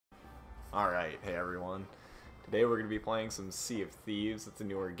Alright, hey everyone. Today we're going to be playing some Sea of Thieves. It's a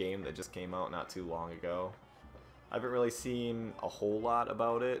newer game that just came out not too long ago. I haven't really seen a whole lot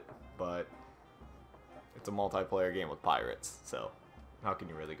about it, but it's a multiplayer game with pirates, so how can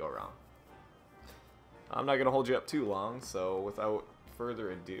you really go wrong? I'm not going to hold you up too long, so without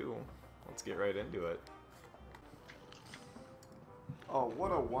further ado, let's get right into it. Oh, what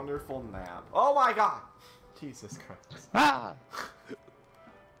a wonderful nap. Oh my god! Jesus Christ. Ah!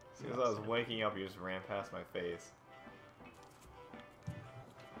 As soon as I was waking up, you just ran past my face.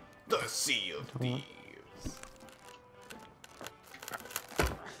 The Sea of Thieves.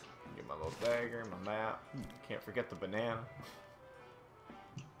 Get my little dagger, my map. Can't forget the banana.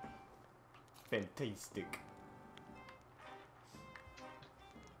 Fantastic.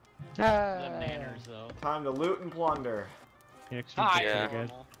 The Nanners, though. Time to loot and plunder. Yeah.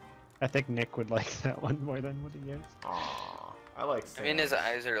 I think Nick would like that one more than what he is. Aww, I like Sam. I mean, his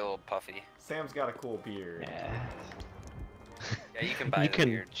eyes are a little puffy. Sam's got a cool beard. Yeah. Yeah, you can buy You the can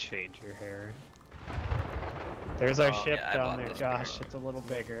beard. change your hair. There's our ship yeah, I down bought there, this Josh. beard. It's a little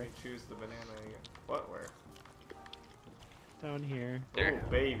bigger. Choose the banana again. What? Where? Down here. There. Oh,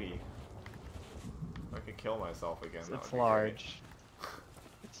 baby. I could kill myself again. That It's would be large.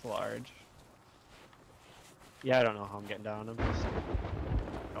 It's large. Yeah, I don't know how I'm getting down. I'm just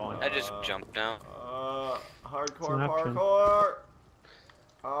going. I just jumped down. Hardcore an option. parkour!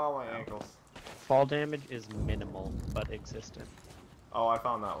 Oh, my ankles. Fall damage is minimal, but existent. Oh, I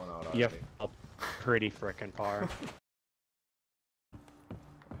found that one out already. You fall pretty frickin' far.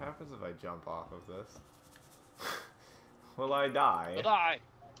 What happens if I jump off of this? Will I die? Will die.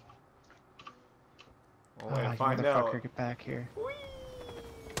 Well, wait, Ah, find you motherfucker, out. get back here.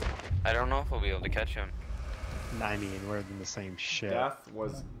 I don't know if we'll be able to catch him. I mean, we're in the same ship. Death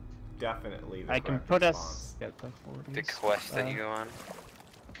was definitely the I can correct put response. us at the 40s. The quest that you go on.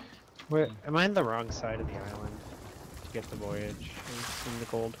 Where, am I on the wrong side of the island to get the voyage? It's in the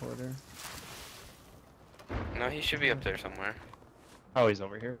gold hoarder. No, he should be up there somewhere. Oh, he's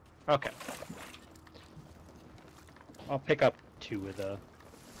over here. Okay. I'll pick up 2 of the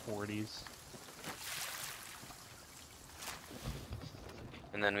 40s.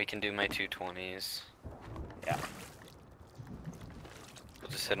 And then we can do my 220s. Yeah. We'll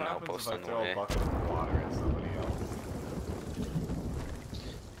just hit an What happens outpost if I on the throw way. a bucket of water at somebody else?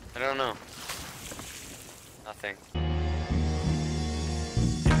 I don't know. Nothing.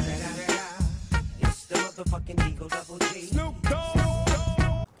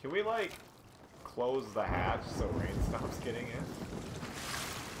 Can we, like, close the hatch so rain stops getting in?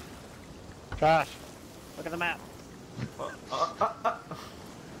 Josh, look at the map.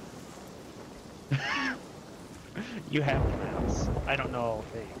 You have the maps. I don't know.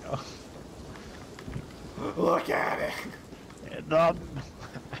 There you go. Look at it!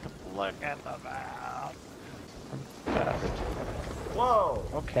 Look at the map. Whoa!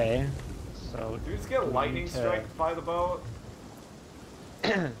 Okay. So. Did you just get we lightning need to- strike by the boat?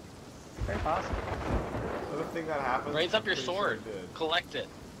 Very possible. Is that a thing that happens? Raise up your Pretty sure sword. it did. Collect it.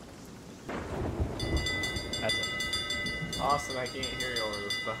 That's it. Austin, I can't hear you over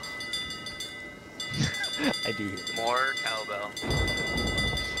this bell. I do hear it. More cowbell.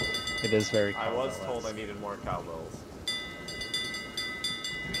 It is very I was cowbell-esque. told I needed more cowbells.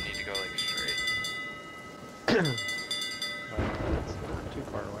 We need to go like straight. It's not too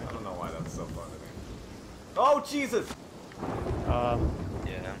far I away. don't know why that's so fun to me. Oh, Jesus!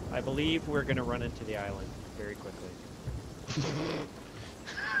 Yeah. I believe we're gonna run into the island very quickly.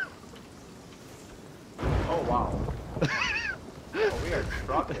 Oh, wow. Oh, we are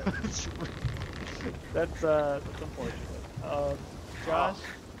trucking. That's unfortunate. Josh?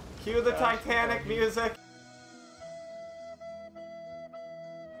 Cue the Gosh, Titanic music!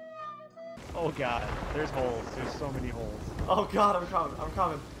 Oh god, there's holes. There's so many holes. Oh god, I'm coming, I'm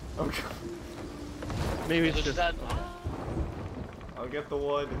coming. I'm coming. Maybe it's There's just... that. I'll get the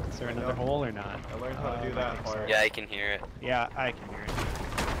wood. Is there I another know. hole or not? I learned how to do I that think so. part. Yeah, I can hear it. Yeah, I can hear it.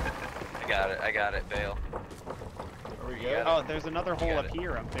 I got it, Bale. Are we You good? got Oh, there's another hole got up it.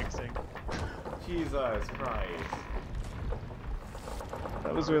 here I'm fixing. Jesus Christ.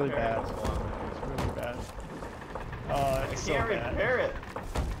 That was really Repair bad. this That one. was really bad. I It's so can't bad. repair it.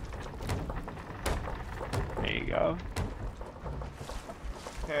 There you go.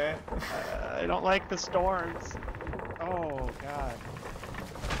 Okay. I don't like the storms. Oh god.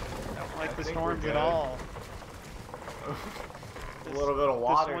 I don't like I the think we're storms good. at all. A little bit of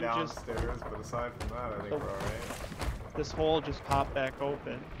water one just- downstairs, but aside from that, I think The- we're alright. This hole just popped back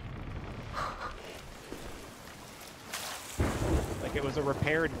open. Like it was a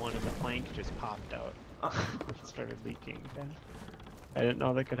repaired one and the plank just popped out. It started leaking again. I didn't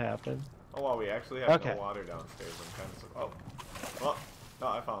know that could happen. Oh well, we actually have no water downstairs. I'm kind of oh, no,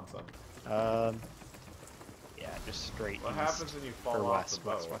 I found some. Yeah, just straight. What east happens when you fall or off west, the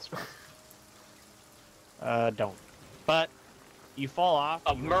boat? west. Don't. But you fall off.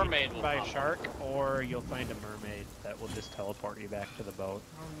 A you'll mermaid get will by a pop up. shark, or you'll find a mermaid that will just teleport you back to the boat.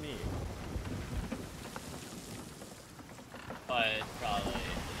 Oh neat. But probably.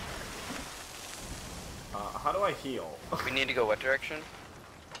 How do I heal? We need to go what direction?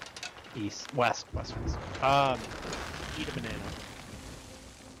 East, west. Eat a banana.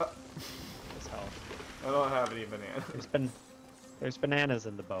 That's health. I don't have any bananas. There's bananas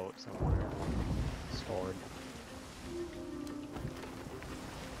in the boat somewhere, stored.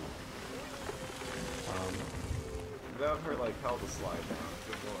 That would hurt like hell to slide down.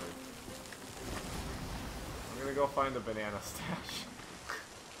 Good lord. I'm gonna go find a banana stash.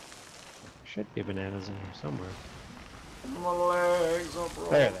 Should be bananas in here somewhere. My legs are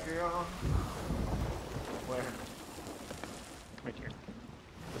broken. There. Where? Right here.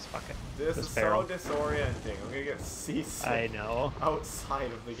 This bucket. This is barrel. so disorienting. I'm gonna get seasick I know.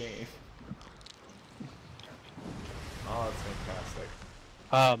 outside of the game. Oh, that's fantastic.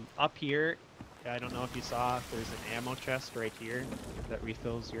 Up here, I don't know if you saw, there's an ammo chest right here that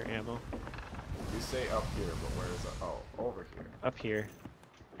refills your ammo. You say up here, but where is it? Oh, over here. Up here.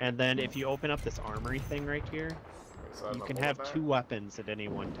 And then if you open up this armory thing right here, Okay, so I you a can bullet have bag? 2 weapons at any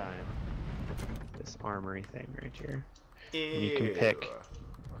one time. This armory thing right here. Ew. And you can pick.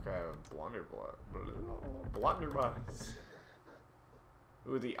 Okay, blunderbuss.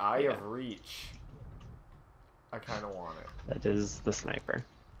 Ooh, the Eye Yeah. of Reach. I kind of want it. That is the sniper.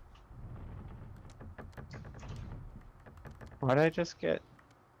 Why'd I just get...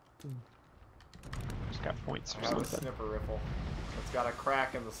 Just got points I or have a something. snipper rifle. It's got a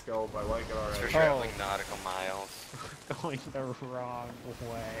crack in the scope. I like it We're already. traveling nautical miles. Going the wrong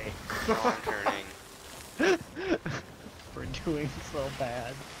way. Wrong turning. We're doing so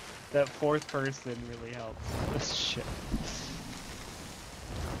bad. That 4th person really helps this shit.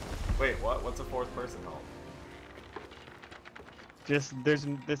 Wait, what? What's a 4th person help? Just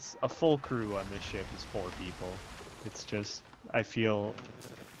a full crew on this ship is 4 people. It's just I feel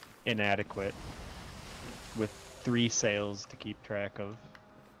inadequate with 3 sails to keep track of.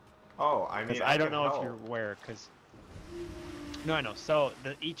 Oh, I mean, Because I don't can know help. if you're aware. Because no, I know. So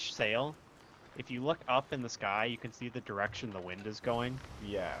each sail, if you look up in the sky, you can see the direction the wind is going.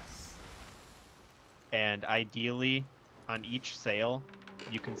 Yes. And ideally, on each sail,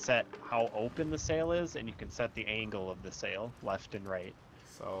 you can set how open the sail is, and you can set the angle of the sail, left and right.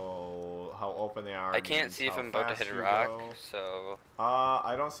 So, how open they are. I can't means see if how I'm about to fast hit a you rock, go. so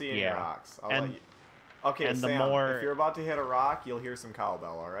I don't see any Yeah. rocks. I'll And- let you... Okay, and the Sam, more- if you're about to hit a rock, you'll hear some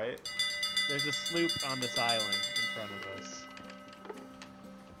cowbell, alright? There's a sloop on this island in front of us.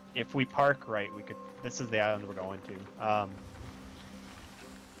 If we park right, we could... This is the island we're going to.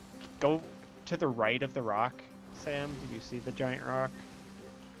 Go to the right of the rock, Sam. Did you see the giant rock?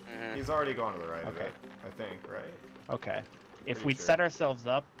 He's already going to the right of Okay. it, I think, right? Okay. If Pretty we sure. set ourselves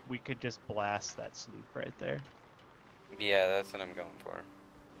up, we could just blast that sloop right there. yeah, that's what I'm going for.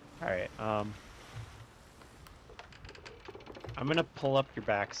 Alright, I'm gonna pull up your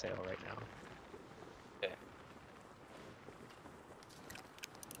back sail right now. Okay.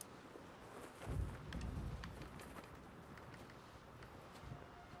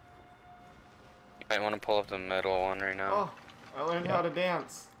 You might want to pull up the middle one right now. Oh, I learned how to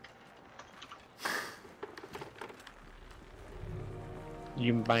dance.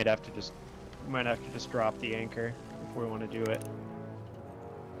 You might have to just drop the anchor if we want to do it.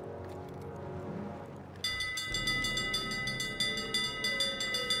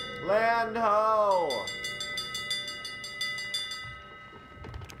 Land ho!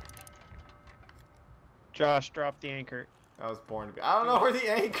 Josh, drop the anchor. I was born to be. I don't know where the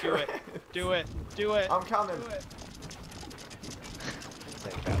anchor Do it. is. Do it. Do it. I'm coming. Do it.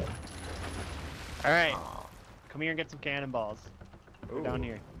 Got it. All right, Aw. come here and get some cannonballs. Ooh, Down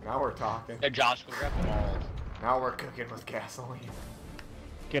here. Now we're talking. Hey, Josh, go grab the balls. Now we're cooking with gasoline.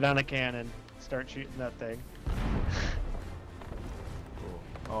 Get on a cannon. Start shooting that thing.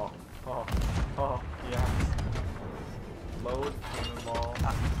 Ooh. Oh, yes. Load cannonball.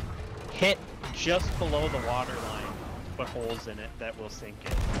 Hit just below the water line. Put holes in it that will sink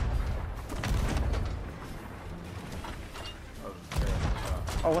it.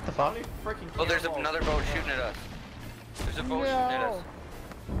 Oh, what the How fuck? many freaking Oh, there's cannonballs another do we boat have? shooting at us. There's a boat shooting at us.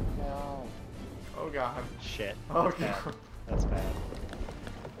 No. Oh god. Shit. Oh That's bad. god. That's bad.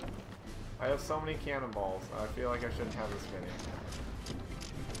 I have so many cannonballs. I feel like I shouldn't have this many.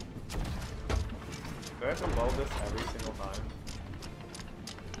 Do I have to load this every single time?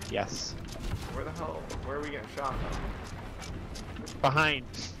 Yes. Where the hell? Where are we getting shot from? Behind.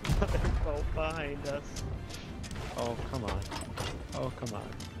 Another boat behind us. Oh, come on. Oh, come on.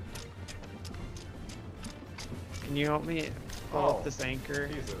 Can you help me pull Oh, up this anchor?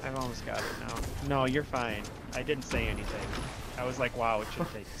 Jesus. I've almost got it now. No, you're fine. I didn't say anything. I was like, wow, it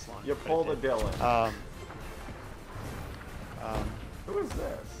shouldn't take this long. You but it pulled a did. Dylan. Um, Who is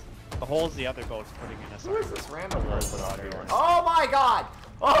this? the hole's the other boat's putting in us. Who is this random Below person the out water here? line. Oh my god!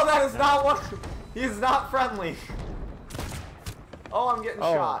 Oh, that is No. not what. He's not friendly. Oh, I'm getting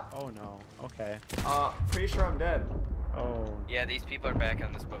shot. Oh no. Okay. Pretty sure I'm dead. Oh, Yeah, these people are back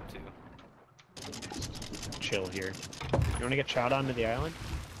on this boat too. chill here. You want to get shot onto the island?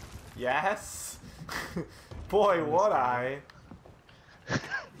 Yes. Boy, would I.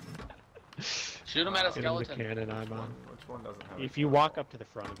 Shoot him at a Get him the skeleton. cannon I'm on. Which one doesn't have? If you walk up to the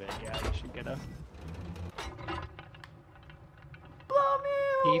front of it, yeah, you should get a. Blow me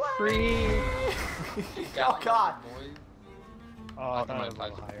Be away. free! Oh god. Boy. Oh, I Oh, thought come it on, was a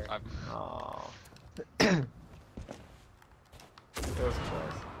little higher. Oh. It was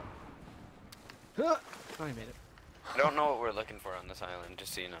close. Oh, I made it. I don't know what we're looking for on this island,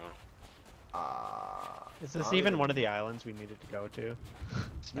 just so you know. Is this I don't even one of the islands we needed to go to?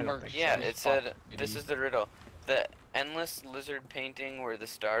 I don't think Yeah, so. it said, this is the riddle. The endless lizard painting where the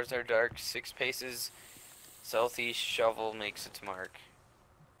stars are dark, 6 paces southeast, shovel makes its mark.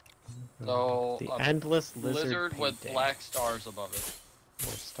 So, The a endless lizard, Lizard with painting, black stars above it.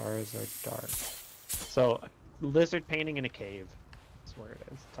 where stars are dark. So, a lizard painting in a cave. That's where it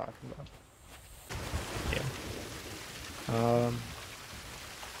is. Talking about. Yeah. Oh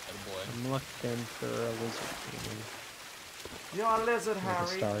boy. I'm looking for a lizard painting. You're a lizard, Where the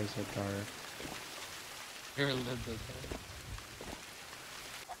Harry. stars are dark. You're a lizard.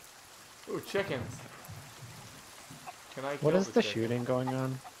 Ooh, chickens. Can I kill What is the chicken? shooting going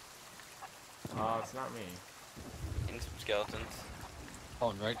on? It's not me. And some skeletons. Oh,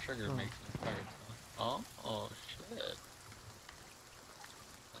 and right trigger Oh. makes me fired. Oh shit.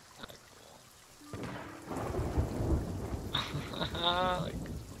 That's kinda cool. Like,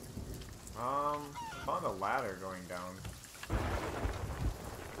 Found a ladder going down.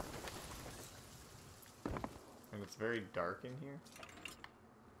 And it's very dark in here.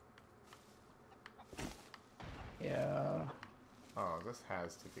 Yeah. Oh, this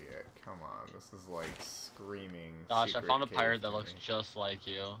has to be it. Come on, this is like screaming. gosh, I secret found a cave pirate that to looks me. just like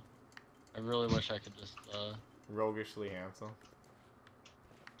you. I really wish I could just, Roguishly handsome.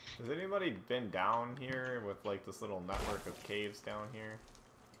 Has anybody been down here with like this little network of caves down here?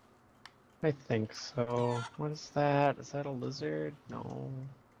 I think so. What is that? Is that a lizard? No.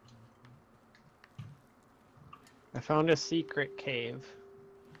 I found a secret cave,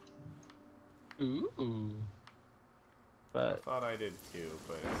 ooh. I but thought I did too,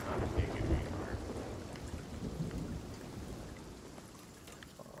 but it's not taking me anywhere.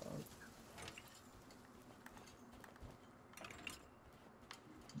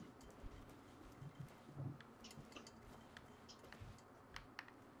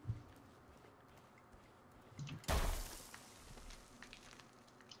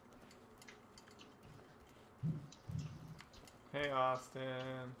 Hey, Austin.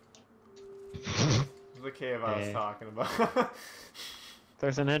 The cave I was Hey. talking about.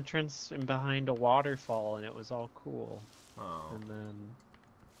 there's an entrance in behind a waterfall, and it was all cool. Oh. And then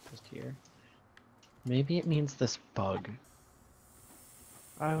just here. Maybe it means this bug.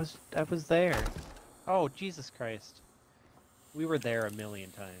 I was there. Oh, Jesus Christ. We were there a million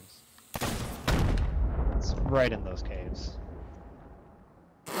times. It's right in those caves.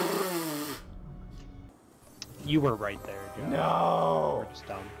 You were right there, Joe. No! We're just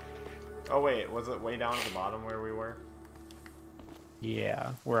dumb. Oh wait, was it way down at the bottom where we were?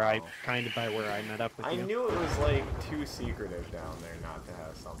 Yeah, where I kind of by where I met up with I you. knew it was like too secretive down there not to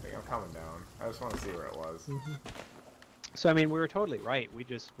have something. I'm coming down. I just want to see where it was. So I mean, we were totally right. We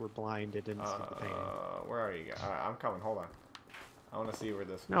just were blinded and didn't see the painting. Where are you guys? Alright, I'm coming. Hold on. I want to see where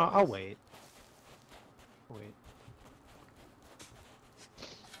this No, was. I'll wait. Wait.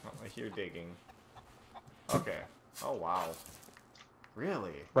 Oh, I hear digging. Okay. Oh wow.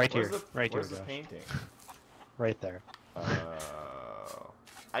 Really? Right Where's here. The, Right where's here, the Josh. painting? Right there.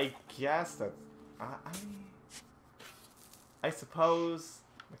 I guess that's. I suppose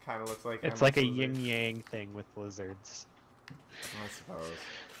it kind of looks like. It's endless like a lizard. yin yang thing with lizards. I suppose.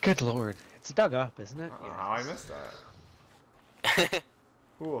 Good lord. It's dug up, isn't it? How I missed that.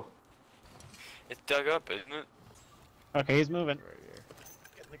 Ooh. It's dug up, isn't it? Okay, he's moving. Right here.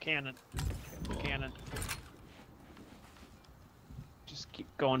 Get in the cannon. Get in the cannon. Just keep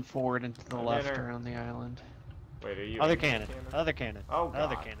going forward and to the I'm left in her. around the island. Wait, are you Other in the cannon. Other cannon. Oh,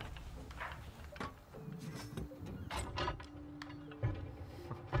 Other God. cannon.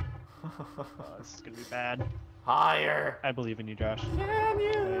 Oh, this is gonna be bad. Higher. I believe in you, Josh. Can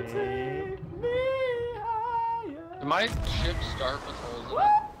you Hey. take me higher? Did my ship start with holes in What?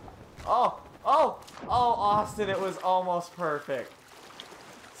 it? Oh, oh, oh, Austin, it was almost perfect.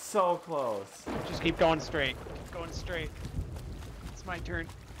 So close. Just keep going straight. Keep going straight. It's my turn.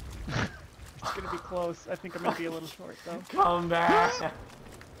 It's gonna be close. I think I'm gonna be a little short though. Come back.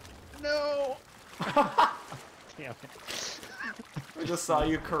 No! Damn it. I just saw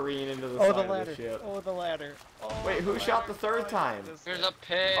you careen into the Oh, side the of ladder. the ship. Oh, the ladder. Oh, Wait, who the shot the ladder. third Oh, I time? hate this There's thing. a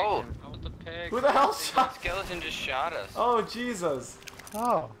pig. Oh. I want the pig. Who the hell The shot? skeleton just shot us. Oh, Jesus.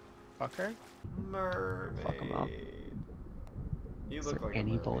 Oh, fucker. Mermaid. him up. You Is look there like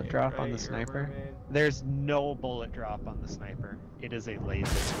any a mermaid, bullet drop on right? the You're a sniper? mermaid. There's no bullet drop on the sniper. It is a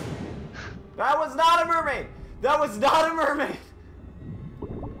laser. That was not a mermaid! That was not a mermaid!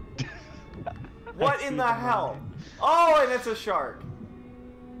 What I in see the hell? mermaid. Oh, and it's a shark.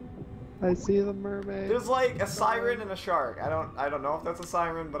 I see the mermaid. There's like a siren and a shark. I don't know if that's a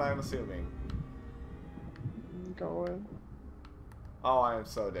siren, but I'm assuming. I'm going. Oh, I am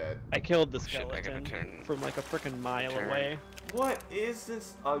so dead. I killed the Shit, I gotta skeleton turn- from like a freaking mile turn. away. What is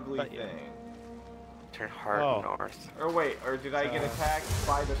this ugly But, yeah. thing? Turn hard Oh. north. Or wait, or did I get attacked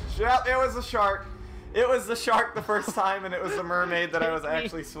by the Yep, it was a shark. It was the shark the first time, and it was the mermaid that I was Take me.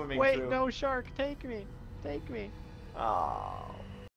 actually swimming Wait, to. no shark, take me. Take me. Oh.